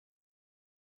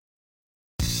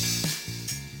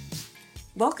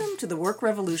Welcome to the Work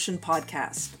Revolution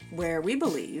podcast, where we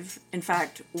believe, in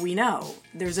fact, we know,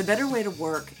 there's a better way to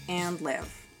work and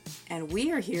live. And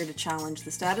we are here to challenge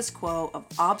the status quo of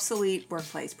obsolete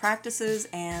workplace practices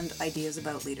and ideas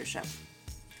about leadership.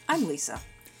 I'm Lisa.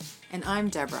 And I'm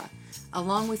Deborah.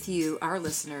 Along with you, our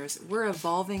listeners, we're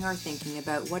evolving our thinking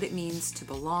about what it means to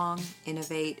belong,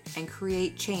 innovate, and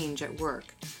create change at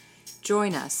work.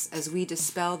 Join us as we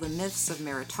dispel the myths of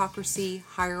meritocracy,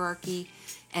 hierarchy,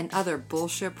 and other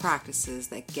bullshit practices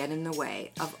that get in the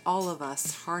way of all of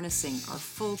us harnessing our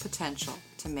full potential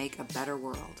to make a better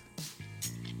world.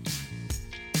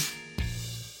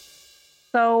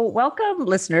 So welcome,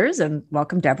 listeners, and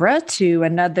welcome, Deborah, to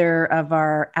another of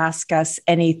our Ask Us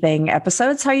Anything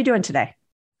episodes. How are you doing today?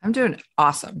 I'm doing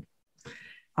awesome.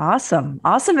 Awesome.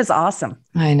 Awesome is awesome.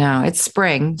 I know. It's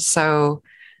spring, so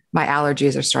my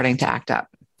allergies are starting to act up.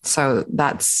 So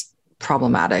that's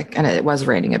problematic. And it was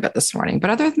raining a bit this morning.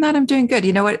 But other than that, I'm doing good.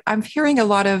 You know what? I'm hearing a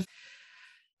lot of,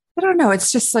 I don't know,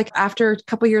 it's just like after a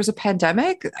couple of years of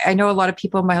pandemic, I know a lot of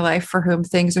people in my life for whom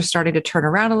things are starting to turn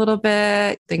around a little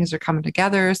bit. Things are coming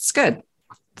together. It's good.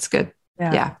 It's good.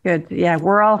 Yeah. Good. Yeah.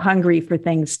 We're all hungry for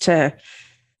things to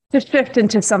shift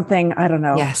into something, I don't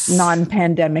know, yes,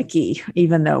 non-pandemic-y,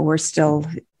 even though we're still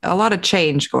a lot of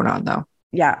change going on though.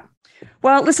 Yeah.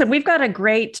 Well, listen, we've got a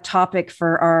great topic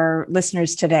for our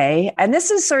listeners today. And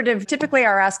this is sort of typically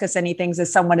our Ask Us Anythings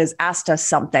as someone has asked us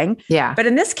something. Yeah. But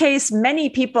in this case, many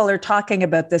people are talking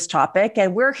about this topic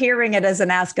and we're hearing it as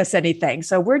an Ask Us Anything.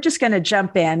 So we're just going to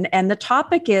jump in. And the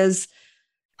topic is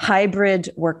hybrid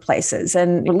workplaces.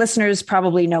 And listeners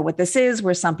probably know what this is,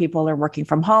 where some people are working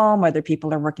from home, other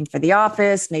people are working for the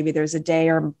office. Maybe there's a day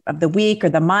of the week or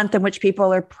the month in which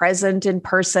people are present in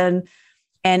person,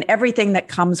 and everything that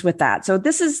comes with that. So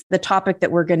this is the topic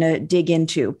that we're going to dig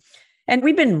into. And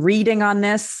we've been reading on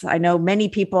this. I know many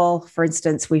people, for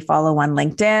instance, we follow on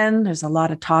LinkedIn. There's a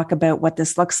lot of talk about what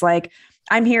this looks like.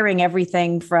 I'm hearing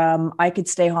everything from I could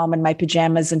stay home in my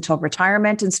pajamas until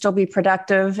retirement and still be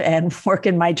productive and work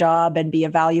in my job and be a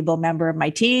valuable member of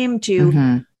my team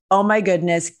to, oh my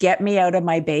goodness, get me out of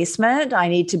my basement. I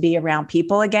need to be around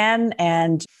people again.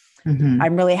 And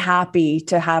I'm really happy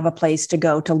to have a place to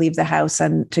go, to leave the house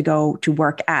and to go to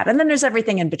work at. And then there's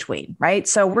everything in between, right?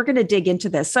 So we're going to dig into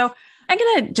this. So I'm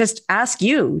going to just ask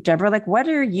you, Deborah, like, what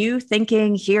are you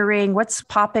thinking, hearing? What's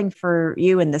popping for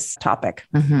you in this topic?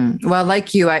 Well,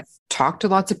 like you, I've talked to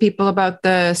lots of people about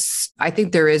this. I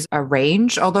think there is a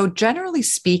range, although generally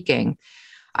speaking,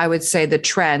 I would say the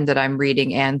trend that I'm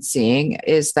reading and seeing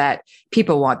is that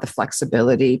people want the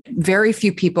flexibility. Very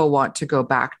few people want to go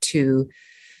back to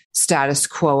status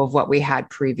quo of what we had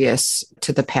previous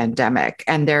to the pandemic.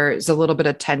 And there's a little bit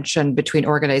of tension between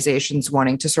organizations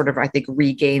wanting to sort of, I think,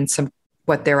 regain some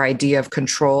what their idea of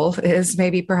control is,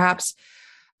 maybe perhaps,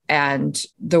 and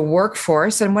the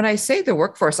workforce. And when I say the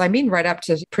workforce, I mean right up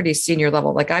to pretty senior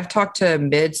level. Like I've talked to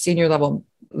mid-senior level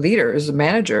leaders,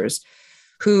 managers,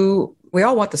 who we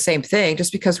all want the same thing.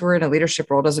 Just because we're in a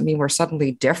leadership role doesn't mean we're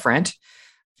suddenly different.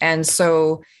 And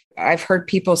so I've heard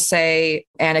people say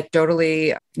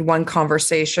anecdotally, one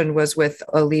conversation was with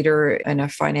a leader in a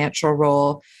financial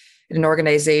role in an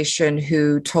organization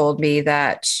who told me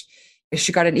that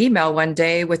she got an email one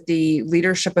day with the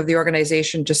leadership of the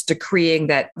organization just decreeing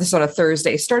that this on a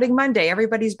Thursday, starting Monday,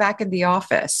 everybody's back in the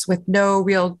office, with no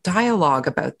real dialogue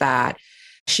about that.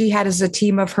 She had as a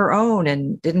team of her own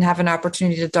and didn't have an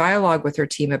opportunity to dialogue with her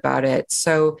team about it.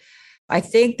 So I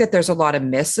think that there's a lot of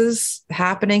misses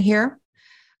happening here.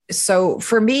 So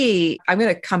for me, I'm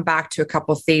going to come back to a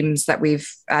couple of themes that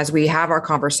as we have our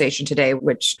conversation today,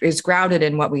 which is grounded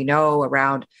in what we know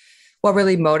around what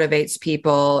really motivates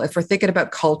people. If we're thinking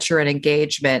about culture and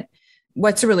engagement,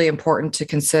 what's really important to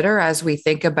consider as we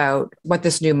think about what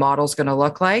this new model is going to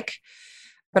look like.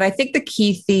 But I think the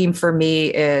key theme for me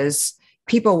is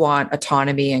people want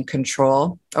autonomy and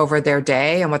control over their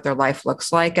day and what their life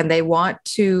looks like. And they want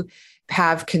to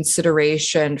have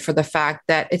consideration for the fact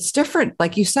that it's different,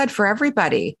 like you said, for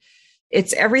everybody.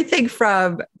 It's everything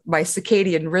from my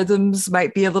circadian rhythms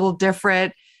might be a little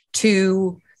different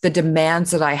to the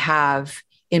demands that I have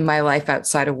in my life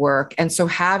outside of work. And so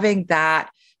having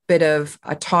that bit of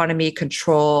autonomy,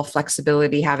 control,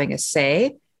 flexibility, having a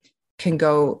say can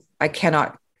go, I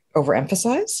cannot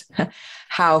overemphasize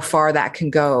how far that can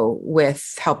go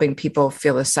with helping people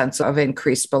feel a sense of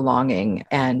increased belonging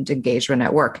and engagement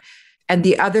at work. And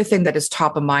the other thing that is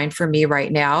top of mind for me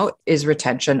right now is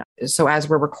retention. So as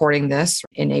we're recording this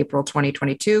in April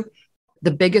 2022,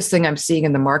 the biggest thing I'm seeing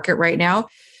in the market right now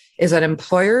is that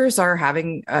employers are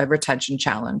having a retention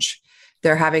challenge.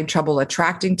 They're having trouble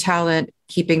attracting talent,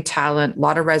 keeping talent, a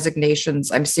lot of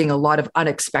resignations. I'm seeing a lot of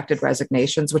unexpected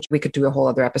resignations, which we could do a whole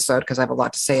other episode because I have a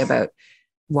lot to say about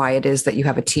why it is that you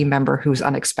have a team member who's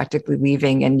unexpectedly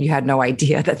leaving and you had no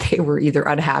idea that they were either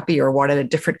unhappy or wanted a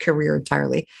different career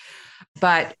entirely.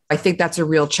 But I think that's a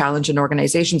real challenge in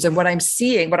organizations. And what I'm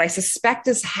seeing, what I suspect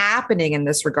is happening in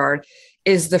this regard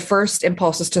is the first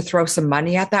impulse is to throw some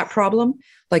money at that problem.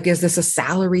 Like, is this a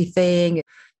salary thing?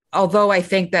 Although I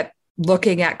think that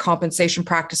looking at compensation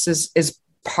practices is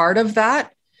part of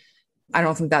that, I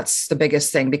don't think that's the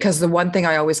biggest thing, because the one thing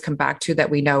I always come back to that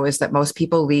we know is that most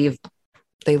people leave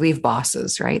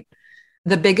bosses, right?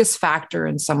 The biggest factor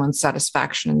in someone's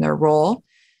satisfaction in their role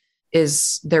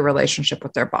is their relationship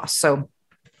with their boss. So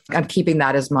I'm keeping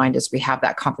that in mind as we have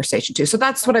that conversation too. So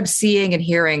that's what I'm seeing and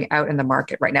hearing out in the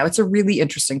market right now. It's a really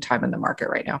interesting time in the market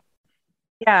right now.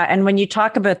 Yeah. And when you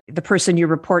talk about the person you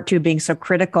report to being so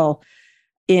critical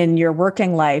in your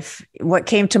working life, what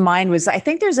came to mind was, I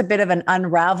think there's a bit of an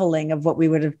unraveling of what we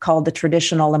would have called the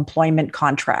traditional employment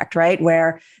contract, right?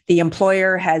 Where the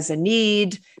employer has a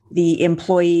need, the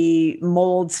employee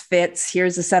molds, fits,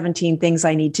 here's the 17 things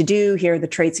I need to do. Here are the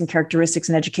traits and characteristics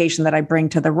and education that I bring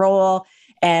to the role.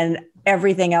 And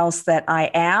everything else that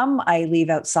I am, I leave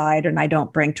outside and I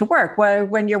don't bring to work. Well,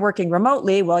 when you're working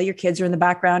remotely, well, your kids are in the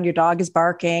background, your dog is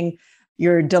barking,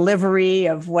 your delivery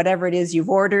of whatever it is you've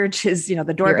ordered is, the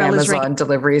doorbell is ringing. Amazon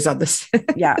deliveries on this.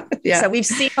 Yeah. So we've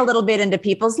seen a little bit into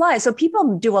people's lives. So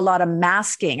people do a lot of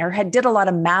masking or did a lot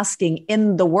of masking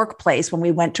in the workplace when we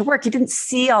went to work. You didn't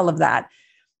see all of that.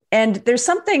 And there's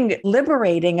something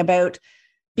liberating about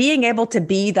being able to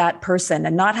be that person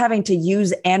and not having to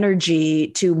use energy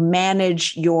to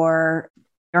manage your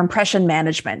impression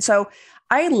management. So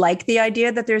I like the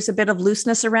idea that there's a bit of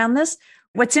looseness around this.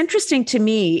 What's interesting to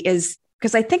me is,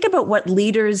 because I think about what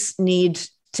leaders need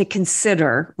to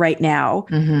consider right now.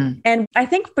 Mm-hmm. And I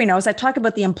think, as I talk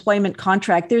about the employment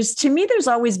contract, there's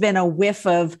always been a whiff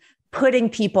of putting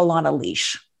people on a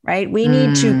leash, right? We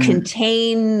need to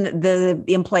contain the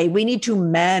employee. We need to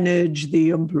manage the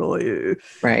employee.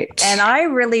 Right. And I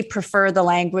really prefer the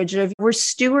language of we're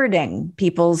stewarding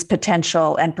people's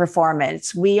potential and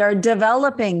performance. We are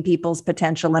developing people's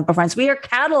potential and performance. We are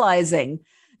catalyzing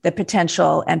the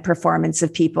potential and performance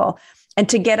of people. And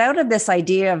to get out of this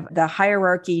idea of the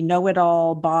hierarchy,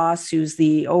 know-it-all boss who's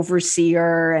the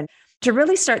overseer, and to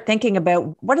really start thinking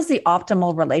about what is the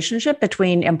optimal relationship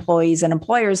between employees and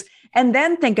employers, and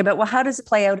then think about, well, how does it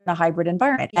play out in a hybrid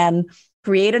environment, and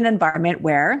create an environment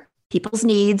where people's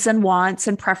needs and wants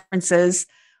and preferences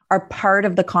are part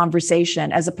of the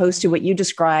conversation, as opposed to what you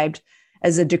described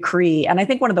as a decree. And I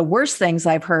think one of the worst things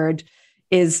I've heard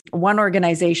is one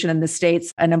organization in the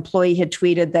States, an employee had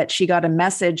tweeted that she got a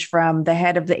message from the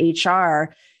head of the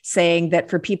HR saying that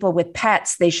for people with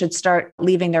pets, they should start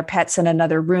leaving their pets in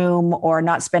another room or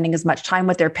not spending as much time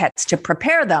with their pets to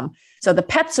prepare them. So the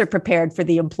pets are prepared for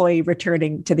the employee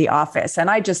returning to the office. And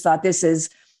I just thought, this is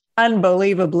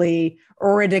unbelievably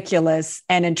ridiculous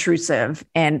and intrusive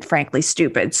and frankly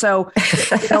stupid. So,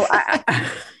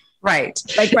 Right.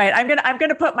 Right. I'm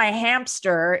gonna put my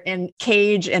hamster in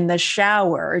cage in the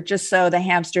shower just so the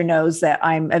hamster knows that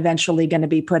I'm eventually going to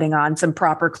be putting on some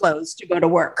proper clothes to go to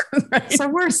work. Right?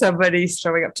 Somewhere somebody's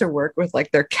showing up to work with like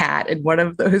their cat and one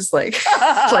of those like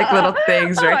little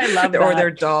things, right? I love that. Or their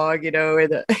dog,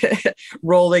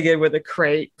 rolling in with a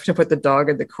crate to put the dog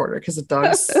in the corner because the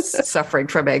dog's suffering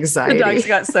from anxiety. The dog's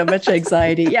got so much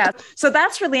anxiety. Yeah. So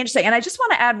that's really interesting. And I just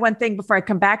want to add one thing before I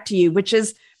come back to you, which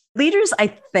is, leaders, I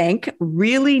think,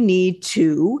 really need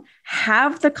to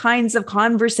have the kinds of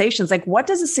conversations. Like, what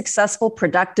does a successful,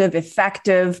 productive,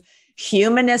 effective,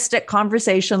 humanistic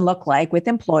conversation look like with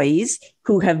employees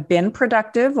who have been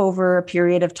productive over a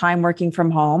period of time working from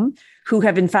home, who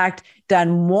have, in fact,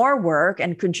 done more work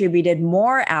and contributed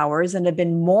more hours and have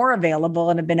been more available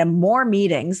and have been in more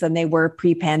meetings than they were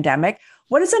pre-pandemic?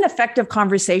 What does an effective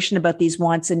conversation about these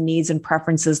wants and needs and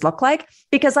preferences look like?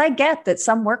 Because I get that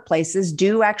some workplaces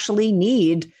do actually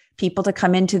need people to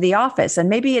come into the office, and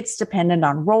maybe it's dependent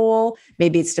on role,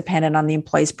 maybe it's dependent on the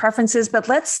employee's preferences, but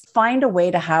let's find a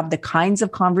way to have the kinds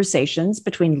of conversations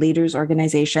between leaders,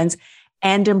 organizations,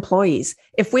 and employees.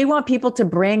 If we want people to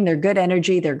bring their good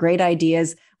energy, their great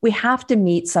ideas, we have to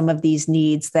meet some of these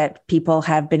needs that people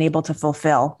have been able to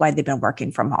fulfill while they've been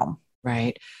working from home.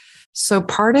 Right. So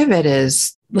part of it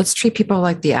is, let's treat people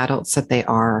like the adults that they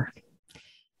are.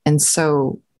 And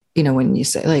so, when you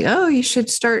say like, oh, you should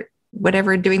start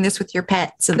doing this with your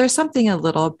pets. So there's something a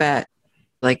little bit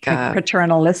like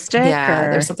paternalistic.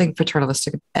 Yeah, there's something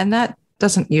paternalistic. And that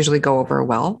doesn't usually go over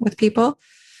well with people.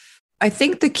 I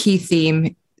think the key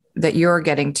theme that you're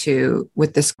getting to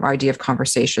with this idea of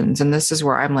conversations, and this is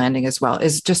where I'm landing as well,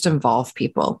 is just involve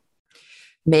people.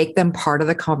 Make them part of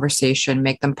the conversation,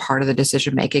 make them part of the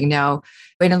decision making. Now,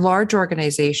 in a large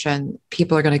organization,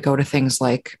 people are going to go to things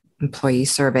like employee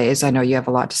surveys. I know you have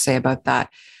a lot to say about that.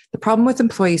 The problem with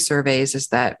employee surveys is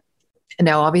that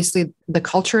now, obviously, the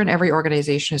culture in every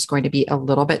organization is going to be a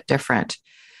little bit different.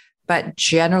 But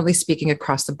generally speaking,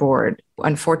 across the board,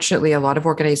 unfortunately, a lot of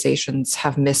organizations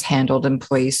have mishandled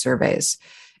employee surveys.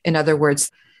 In other words,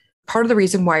 part of the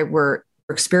reason why we're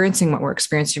experiencing what we're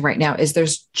experiencing right now is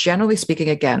there's, generally speaking,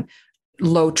 again,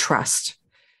 low trust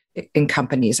in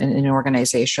companies and in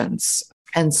organizations.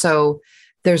 And so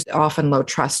there's often low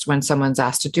trust when someone's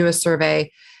asked to do a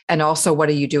survey. And also, what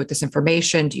do you do with this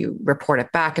information? Do you report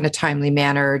it back in a timely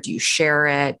manner? Do you share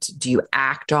it? Do you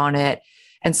act on it?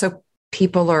 And so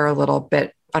people are a little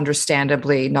bit,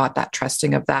 understandably, not that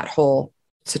trusting of that whole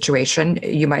situation.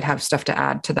 You might have stuff to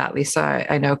add to that, Lisa.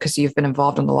 I know, because you've been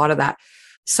involved in a lot of that.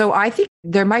 So I think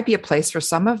there might be a place for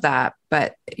some of that,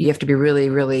 but you have to be really,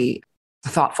 really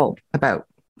thoughtful about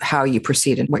how you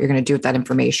proceed and what you're going to do with that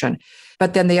information.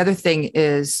 But then the other thing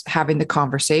is having the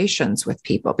conversations with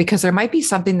people, because there might be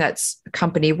something that's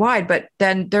company wide, but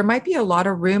then there might be a lot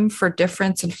of room for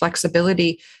difference and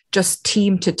flexibility just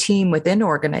team to team within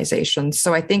organizations.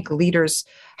 So I think leaders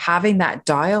having that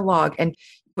dialogue, and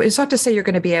it's not to say you're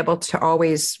going to be able to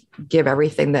always give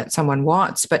everything that someone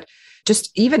wants, but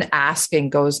just even asking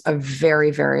goes a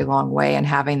very, very long way, and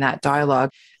having that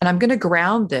dialogue. And I'm going to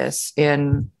ground this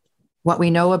in what we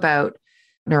know about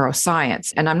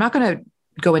neuroscience. And I'm not going to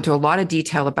go into a lot of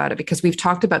detail about it because we've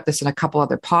talked about this in a couple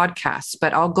other podcasts,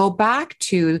 but I'll go back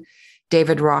to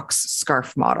David Rock's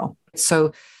SCARF model.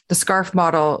 So the SCARF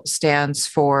model stands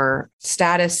for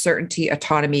status, certainty,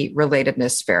 autonomy,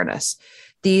 relatedness, fairness.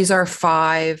 These are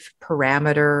 5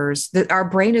 parameters that our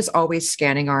brain is always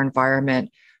scanning our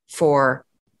environment for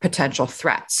potential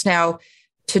threats. Now,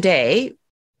 today,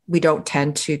 we don't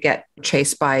tend to get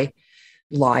chased by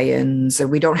lions, and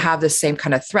we don't have the same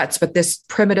kind of threats, but this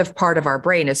primitive part of our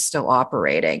brain is still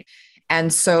operating.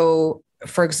 And so,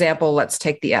 for example, let's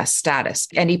take the S, status.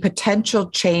 Any potential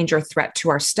change or threat to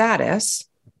our status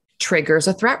triggers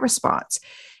a threat response.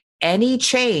 Any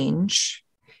change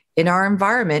in our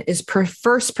environment is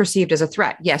first perceived as a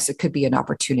threat. Yes, it could be an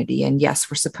opportunity. And yes,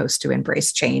 we're supposed to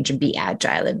embrace change and be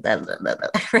agile and blah, blah, blah,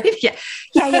 blah, right?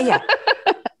 Yeah.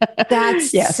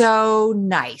 That's so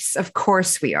nice. Of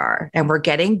course we are. And we're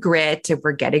getting grit and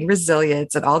we're getting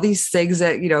resilience and all these things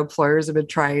that, employers have been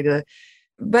trying to.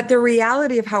 But the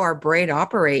reality of how our brain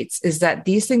operates is that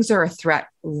these things are a threat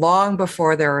long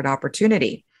before they're an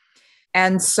opportunity.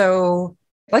 And so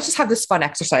let's just have this fun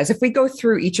exercise. If we go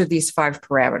through each of these 5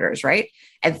 parameters, right,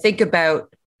 and think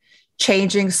about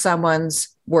changing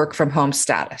someone's work from home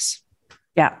status.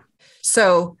 Yeah.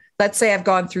 So let's say I've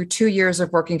gone through 2 years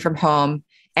of working from home,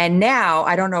 and now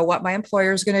I don't know what my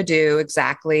employer is going to do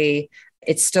exactly.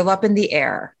 It's still up in the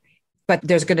air, but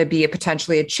there's going to be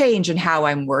potentially a change in how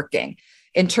I'm working.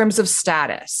 In terms of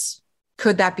status,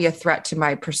 could that be a threat to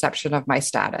my perception of my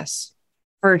status?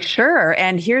 For sure.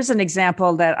 And here's an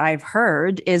example that I've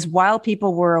heard is while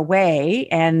people were away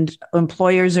and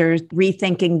employers are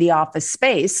rethinking the office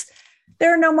space,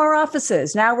 there are no more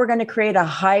offices. Now we're going to create a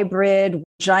hybrid,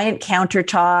 giant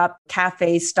countertop,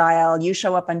 cafe style. You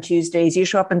show up on Tuesdays, you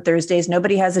show up on Thursdays.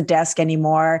 Nobody has a desk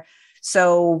anymore.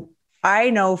 So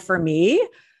I know for me,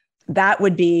 that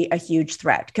would be a huge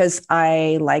threat because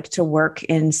I like to work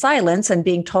in silence, and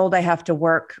being told I have to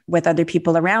work with other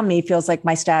people around me feels like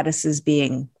my status is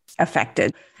being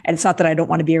affected. And it's not that I don't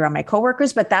want to be around my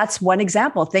coworkers, but that's one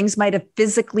example. Things might have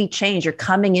physically changed. You're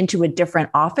coming into a different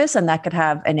office, and that could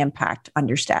have an impact on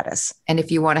your status. And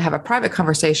if you want to have a private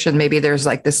conversation, maybe there's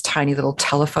like this tiny little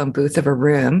telephone booth of a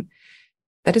room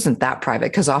that isn't that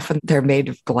private because often they're made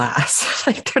of glass.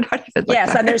 Like they're not even.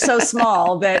 Yes, and they're so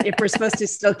small that if we're supposed to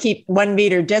still keep 1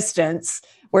 meter distance,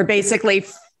 we're basically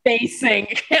facing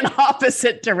in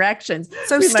opposite directions.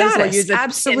 So we status, might as well use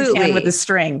absolutely with a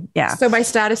string. Yeah. So my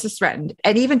status is threatened,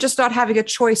 and even just not having a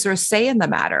choice or a say in the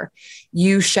matter.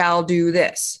 You shall do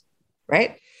this,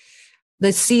 right?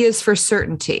 The C is for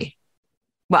certainty.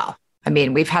 Well, I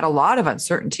mean, we've had a lot of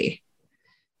uncertainty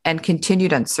and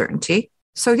continued uncertainty.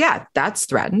 So yeah, that's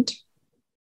threatened,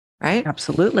 right?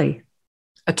 Absolutely.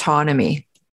 Autonomy.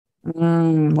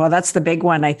 Well, that's the big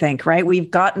one, I think, right?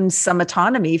 We've gotten some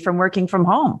autonomy from working from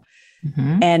home.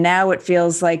 Mm-hmm. And now it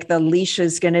feels like the leash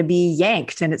is going to be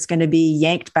yanked, and it's going to be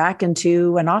yanked back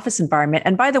into an office environment.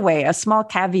 And by the way, a small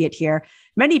caveat here,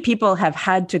 many people have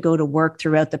had to go to work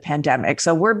throughout the pandemic.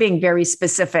 So we're being very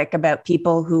specific about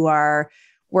people who are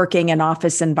working in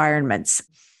office environments.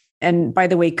 And by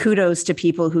the way, kudos to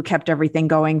people who kept everything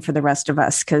going for the rest of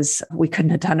us, because we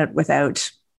couldn't have done it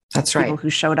without people who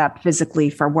showed up physically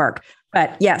for work.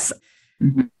 But yes,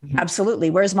 absolutely.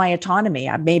 Where's my autonomy?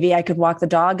 Maybe I could walk the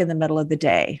dog in the middle of the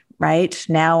day, right?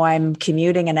 Now I'm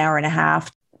commuting an hour and a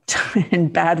half in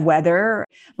bad weather.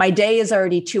 My day is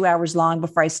already 2 hours long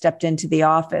before I stepped into the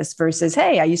office versus,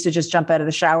 hey, I used to just jump out of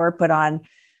the shower, put on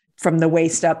from the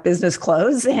waist up business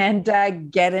clothes and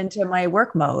get into my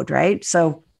work mode, right?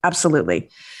 So absolutely.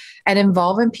 And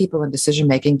involving people in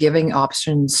decision-making, giving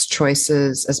options,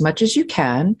 choices as much as you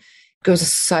can goes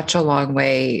such a long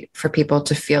way for people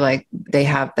to feel like they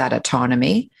have that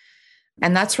autonomy.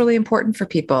 And that's really important for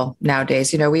people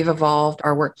nowadays. We've evolved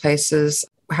our workplaces,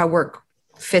 how work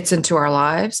fits into our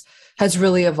lives has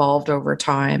really evolved over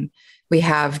time. We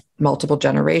have multiple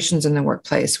generations in the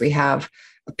workplace. We have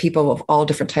people of all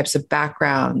different types of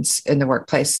backgrounds in the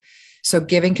workplace. So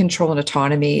giving control and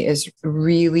autonomy is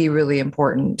really, really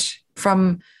important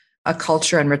from a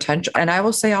culture and retention. And I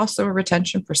will say also a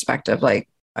retention perspective. Like,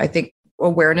 I think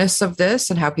awareness of this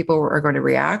and how people are going to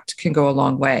react can go a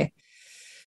long way.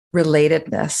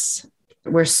 Relatedness.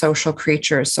 We're social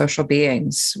creatures, social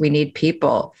beings. We need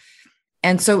people.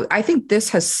 And so I think this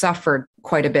has suffered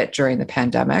quite a bit during the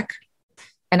pandemic.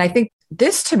 And I think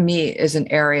this to me is an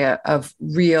area of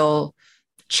real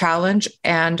challenge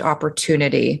and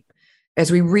opportunity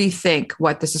as we rethink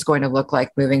what this is going to look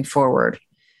like moving forward,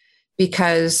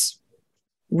 because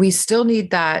we still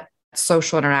need that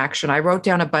social interaction. I wrote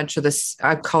down a bunch of this,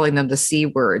 I'm calling them the C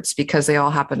words because they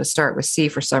all happen to start with C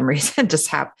for some reason.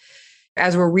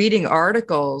 As we're reading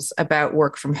articles about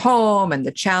work from home and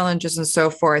the challenges and so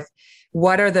forth,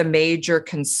 what are the major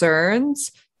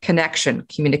concerns? Connection,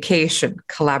 communication,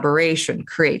 collaboration,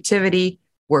 creativity,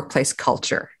 workplace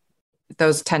culture.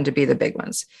 Those tend to be the big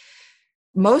ones.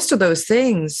 Most of those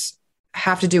things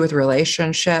have to do with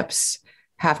relationships,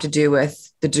 have to do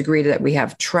with the degree that we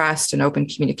have trust and open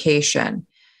communication.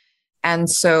 And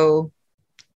so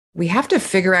we have to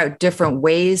figure out different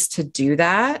ways to do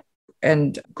that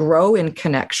and grow in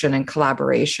connection and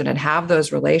collaboration and have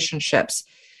those relationships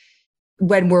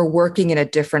when we're working in a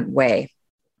different way.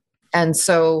 And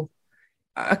so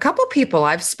a couple of people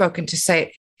I've spoken to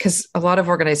say, because a lot of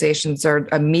organizations are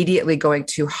immediately going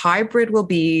to hybrid will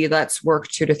be, let's work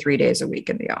 2 to 3 days a week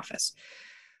in the office.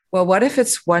 Well, what if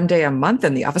it's 1 day a month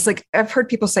in the office? Like I've heard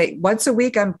people say, once a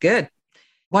week, I'm good.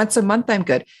 Once a month, I'm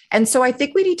good. And so I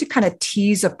think we need to kind of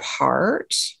tease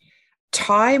apart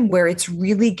time where it's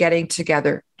really getting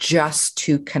together just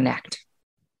to connect.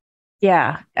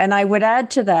 Yeah. And I would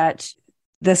add to that,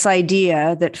 this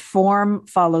idea that form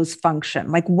follows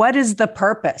function. Like, what is the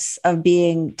purpose of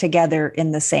being together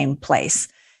in the same place?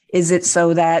 Is it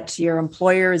so that your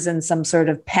employer is in some sort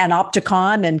of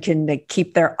panopticon and can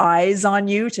keep their eyes on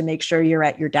you to make sure you're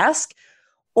at your desk?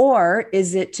 Or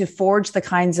is it to forge the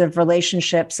kinds of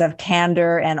relationships of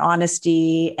candor and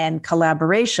honesty and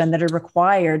collaboration that are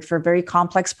required for very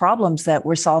complex problems that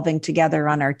we're solving together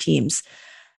on our teams?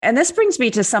 And this brings me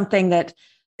to something that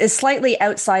is slightly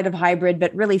outside of hybrid,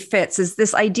 but really fits, is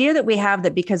this idea that we have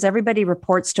that because everybody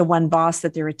reports to one boss,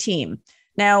 that they're a team.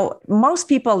 Now, most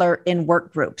people are in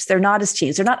work groups. They're not as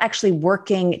teams. They're not actually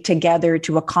working together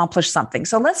to accomplish something.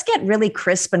 So let's get really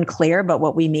crisp and clear about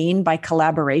what we mean by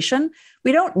collaboration.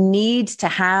 We don't need to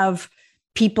have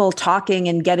people talking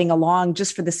and getting along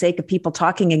just for the sake of people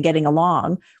talking and getting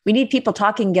along. We need people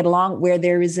talking and get along where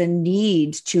there is a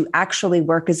need to actually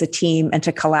work as a team and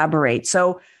to collaborate.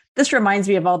 So this reminds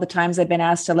me of all the times I've been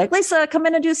asked to, like, Lisa, come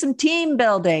in and do some team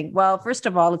building. Well, first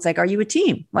of all, it's like, are you a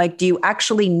team? Like, do you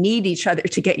actually need each other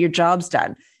to get your jobs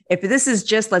done? If this is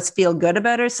just, let's feel good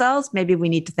about ourselves, maybe we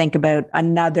need to think about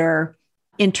another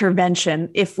intervention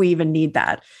if we even need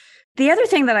that. The other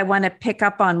thing that I want to pick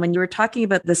up on when you were talking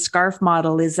about the SCARF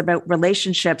model is about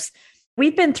relationships.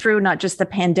 We've been through not just the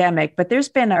pandemic, but there's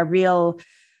been a real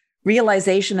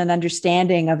realization and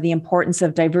understanding of the importance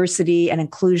of diversity and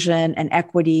inclusion and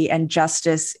equity and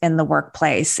justice in the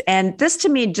workplace. And this to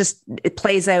me it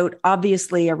plays out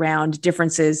obviously around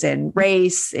differences in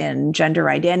race, in gender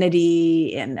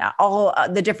identity, in all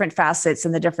the different facets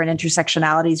and the different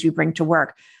intersectionalities we bring to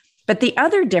work. But the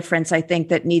other difference I think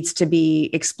that needs to be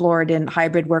explored in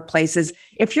hybrid workplaces,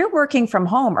 if you're working from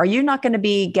home, are you not going to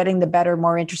be getting the better,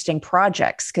 more interesting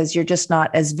projects because you're just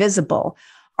not as visible?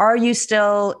 Are you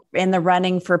still in the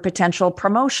running for potential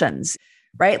promotions,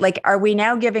 right? Like, are we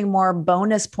now giving more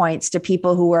bonus points to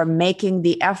people who are making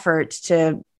the effort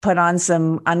to put on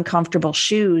some uncomfortable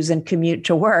shoes and commute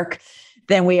to work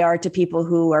than we are to people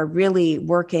who are really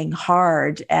working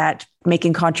hard at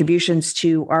making contributions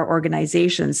to our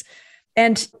organizations?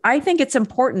 And I think it's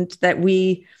important that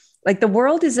we Like the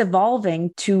world is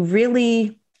evolving to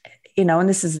really, and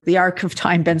this is the arc of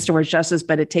time bends towards justice,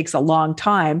 but it takes a long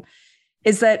time,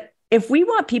 is that if we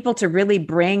want people to really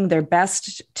bring their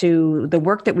best to the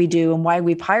work that we do and why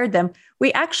we've hired them,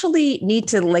 we actually need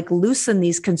to loosen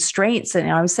these constraints.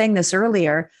 And I was saying this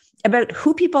earlier about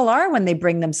who people are when they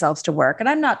bring themselves to work. And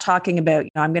I'm not talking about,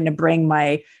 I'm going to bring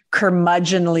my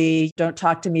curmudgeonly, don't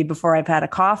talk to me before I've had a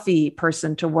coffee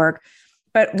person to work.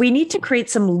 But we need to create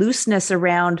some looseness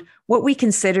around what we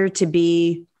consider to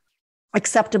be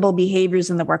acceptable behaviors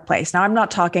in the workplace. Now, I'm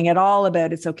not talking at all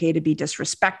about it's okay to be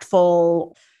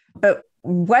disrespectful, but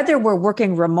whether we're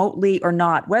working remotely or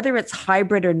not, whether it's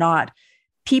hybrid or not,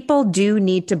 people do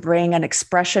need to bring an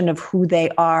expression of who they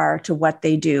are to what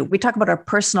they do. We talk about our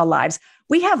personal lives.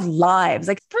 We have lives.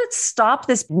 Let's stop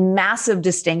this massive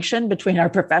distinction between our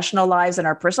professional lives and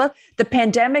our personal. The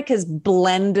pandemic has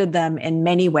blended them in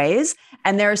many ways.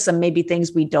 And there are some maybe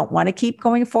things we don't want to keep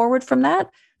going forward from that.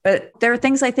 But there are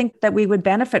things I think that we would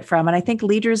benefit from. And I think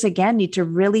leaders, again, need to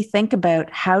really think about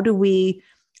how do we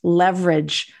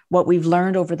leverage what we've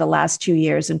learned over the last 2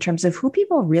 years in terms of who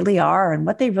people really are and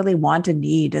what they really want and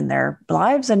need in their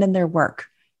lives and in their work.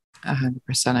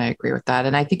 100%. I agree with that.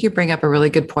 And I think you bring up a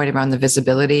really good point around the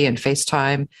visibility and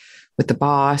FaceTime with the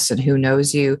boss and who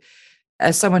knows you.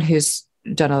 As someone who's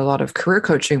done a lot of career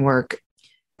coaching work,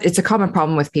 it's a common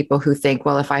problem with people who think,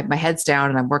 well, if my head's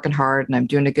down and I'm working hard and I'm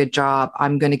doing a good job,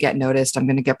 I'm going to get noticed, I'm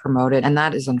going to get promoted. And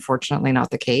that is unfortunately not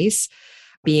the case.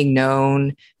 Being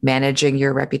known, managing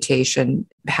your reputation,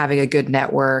 having a good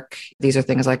network, these are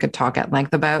things I could talk at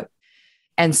length about.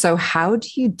 And so how do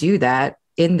you do that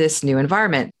in this new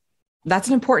environment? That's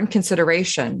an important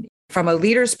consideration. From a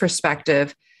leader's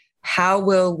perspective, how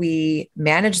will we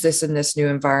manage this in this new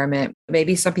environment?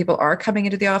 Maybe some people are coming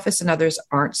into the office and others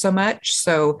aren't so much.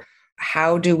 So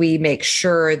how do we make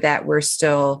sure that we're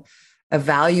still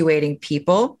evaluating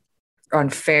people on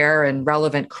fair and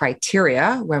relevant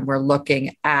criteria when we're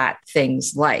looking at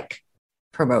things like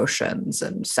promotions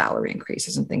and salary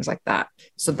increases and things like that?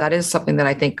 So that is something that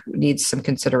I think needs some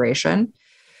consideration.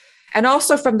 And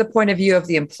also from the point of view of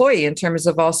the employee, in terms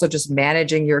of also just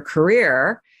managing your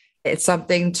career, it's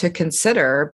something to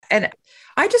consider. And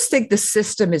I just think the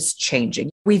system is changing.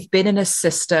 We've been in a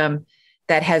system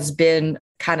that has been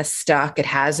kind of stuck. It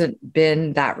hasn't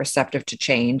been that receptive to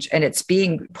change, and it's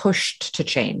being pushed to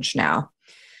change now.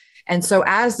 And so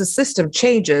as the system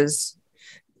changes,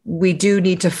 we do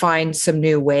need to find some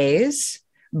new ways,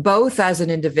 both as an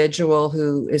individual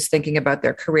who is thinking about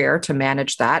their career to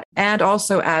manage that, and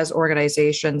also as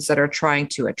organizations that are trying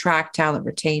to attract talent,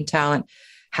 retain talent,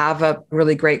 have a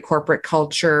really great corporate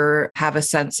culture, have a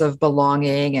sense of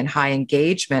belonging and high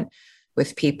engagement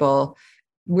with people.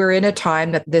 We're in a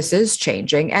time that this is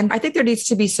changing. And I think there needs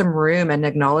to be some room and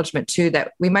acknowledgement too,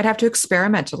 that we might have to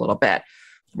experiment a little bit.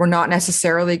 We're not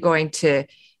necessarily going to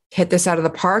hit this out of the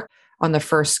park on the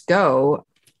first go,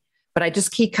 but I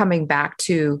just keep coming back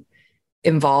to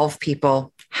involve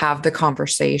people, have the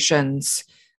conversations,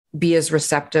 be as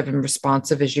receptive and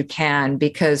responsive as you can,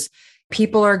 because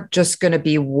people are just going to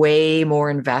be way more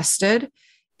invested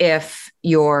if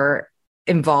you're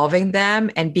involving them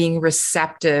and being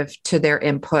receptive to their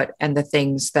input and the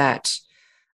things that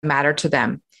matter to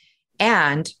them.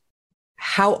 And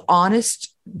how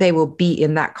honest they will be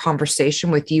in that conversation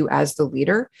with you as the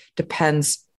leader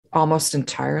depends almost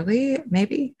entirely,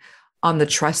 maybe, on the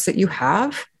trust that you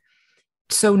have.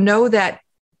 So know that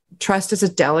trust is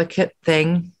a delicate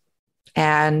thing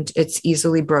and it's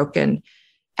easily broken.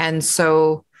 And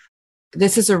so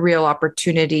this is a real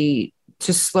opportunity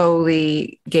to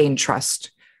slowly gain trust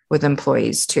with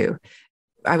employees too.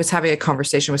 I was having a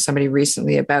conversation with somebody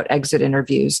recently about exit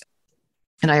interviews.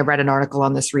 And I read an article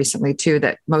on this recently too,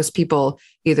 that most people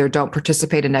either don't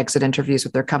participate in exit interviews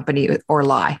with their company or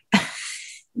lie.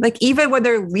 Like even when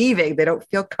they're leaving, they don't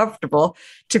feel comfortable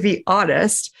to be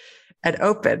honest and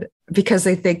open because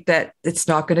they think that it's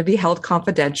not going to be held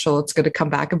confidential. It's going to come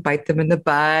back and bite them in the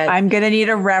butt. I'm going to need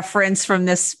a reference from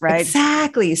this, right?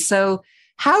 Exactly. So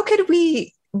how could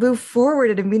we move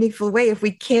forward in a meaningful way if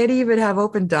we can't even have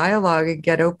open dialogue and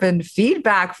get open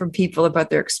feedback from people about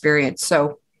their experience?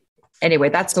 So anyway,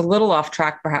 that's a little off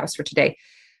track perhaps for today.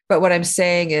 But what I'm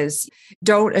saying is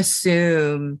don't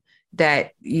assume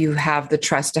that you have the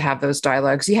trust to have those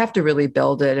dialogues. You have to really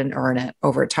build it and earn it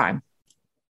over time.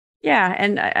 Yeah.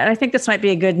 And I think this might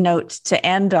be a good note to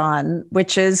end on,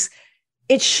 which is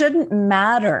it shouldn't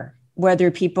matter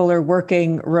whether people are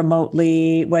working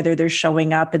remotely, whether they're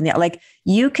showing up in the, like,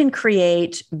 you can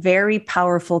create very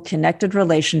powerful connected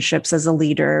relationships as a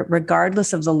leader,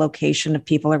 regardless of the location of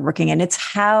people are working. And it's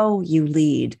how you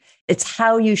lead. It's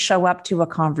how you show up to a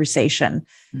conversation,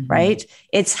 right?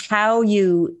 It's how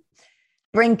you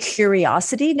bring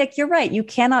curiosity. Nick, you're right. You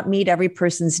cannot meet every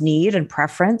person's need and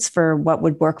preference for what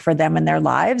would work for them in their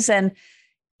lives. And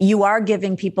you are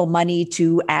giving people money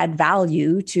to add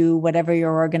value to whatever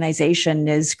your organization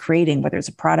is creating, whether it's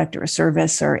a product or a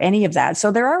service or any of that.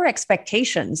 So there are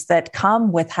expectations that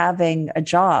come with having a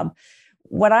job.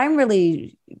 What I'm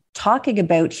really talking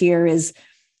about here is,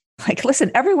 like, listen,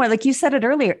 everyone, like you said it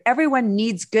earlier, everyone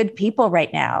needs good people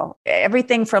right now.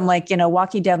 Everything from, like,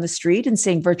 walking down the street and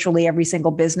seeing virtually every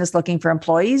single business looking for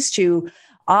employees, to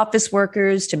office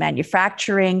workers, to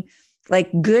manufacturing. Like,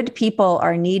 good people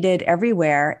are needed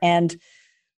everywhere. And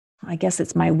I guess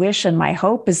it's my wish and my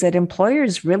hope is that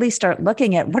employers really start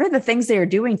looking at what are the things they are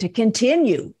doing to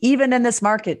continue, even in this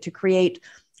market, to create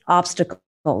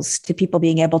obstacles to people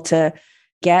being able to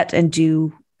get and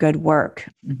do good work.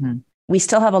 We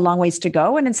still have a long ways to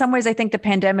go. And in some ways, I think the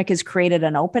pandemic has created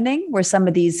an opening where some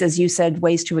of these, as you said,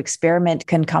 ways to experiment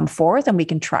can come forth and we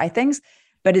can try things.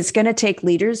 But it's going to take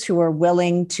leaders who are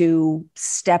willing to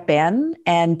step in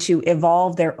and to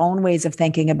evolve their own ways of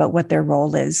thinking about what their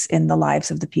role is in the lives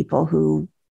of the people who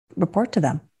report to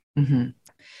them.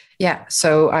 Yeah.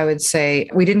 So I would say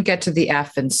we didn't get to the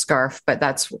F in SCARF, but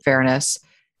that's fairness.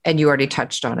 And you already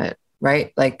touched on it,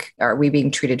 right? Like, are we being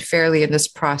treated fairly in this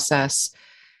process?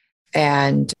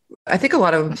 And I think a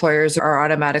lot of employers are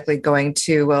automatically going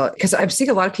to, well, because I'm seeing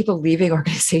a lot of people leaving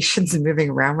organizations and moving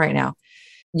around right now.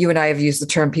 You and I have used the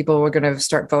term people were going to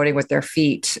start voting with their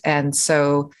feet. And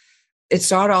so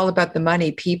it's not all about the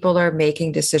money. People are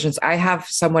making decisions. I have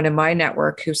someone in my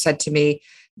network who said to me,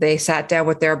 they sat down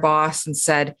with their boss and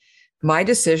said, my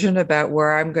decision about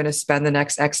where I'm going to spend the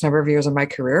next X number of years of my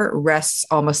career rests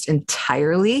almost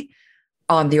entirely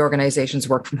on the organization's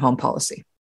work from home policy.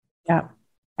 Yeah.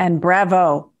 And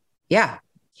bravo. Yeah.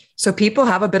 So people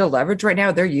have a bit of leverage right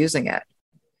now. They're using it.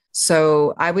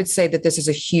 So I would say that this is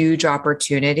a huge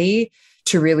opportunity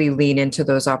to really lean into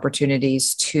those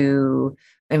opportunities to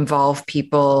involve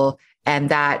people. And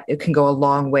that it can go a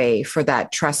long way for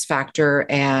that trust factor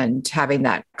and having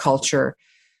that culture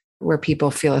where people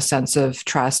feel a sense of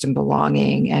trust and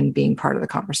belonging and being part of the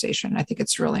conversation. I think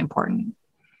it's really important.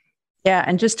 Yeah.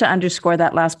 And just to underscore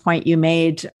that last point you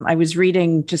made, I was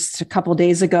reading just a couple of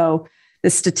days ago, the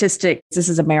statistic, this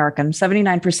is American,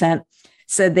 79%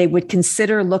 said they would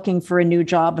consider looking for a new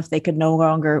job if they could no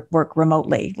longer work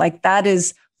remotely. Like, that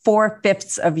is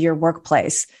 4/5 of your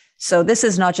workplace. So this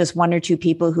is not just one or two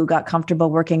people who got comfortable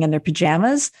working in their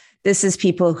pajamas. This is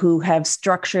people who have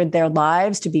structured their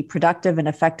lives to be productive and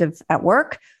effective at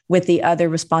work with the other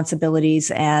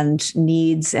responsibilities and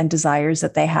needs and desires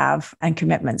that they have and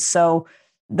commitments. So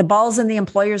the ball's in the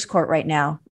employer's court right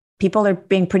now. People are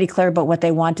being pretty clear about what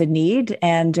they want and need,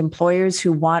 and employers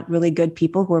who want really good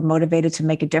people who are motivated to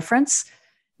make a difference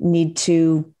need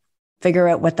to figure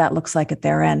out what that looks like at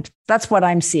their end. That's what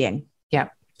I'm seeing. Yeah,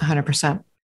 100%.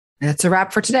 That's a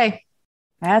wrap for today.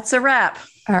 That's a wrap.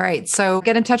 All right. So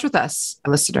get in touch with us,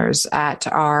 listeners, at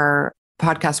our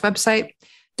podcast website,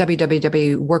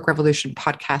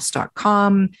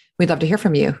 www.workrevolutionpodcast.com. We'd love to hear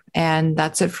from you. And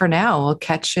that's it for now. We'll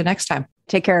catch you next time.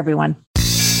 Take care, everyone.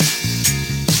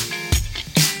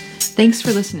 Thanks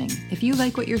for listening. If you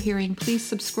like what you're hearing, please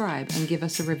subscribe and give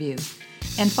us a review.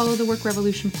 And follow the Work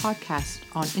Revolution podcast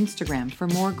on Instagram for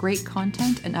more great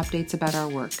content and updates about our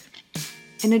work.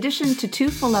 In addition to 2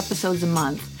 full episodes a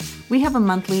month, we have a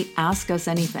monthly Ask Us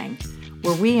Anything,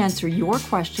 where we answer your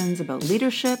questions about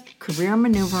leadership, career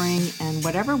maneuvering, and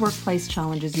whatever workplace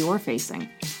challenges you're facing.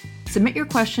 Submit your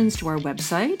questions to our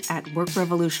website at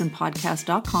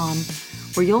workrevolutionpodcast.com,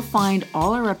 where you'll find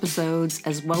all our episodes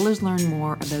as well as learn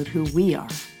more about who we are.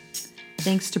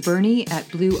 Thanks to Bernie at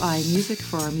Blue Eye Music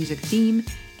for our music theme,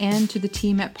 and to the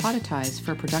team at Podetize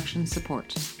for production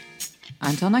support.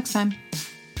 Until next time.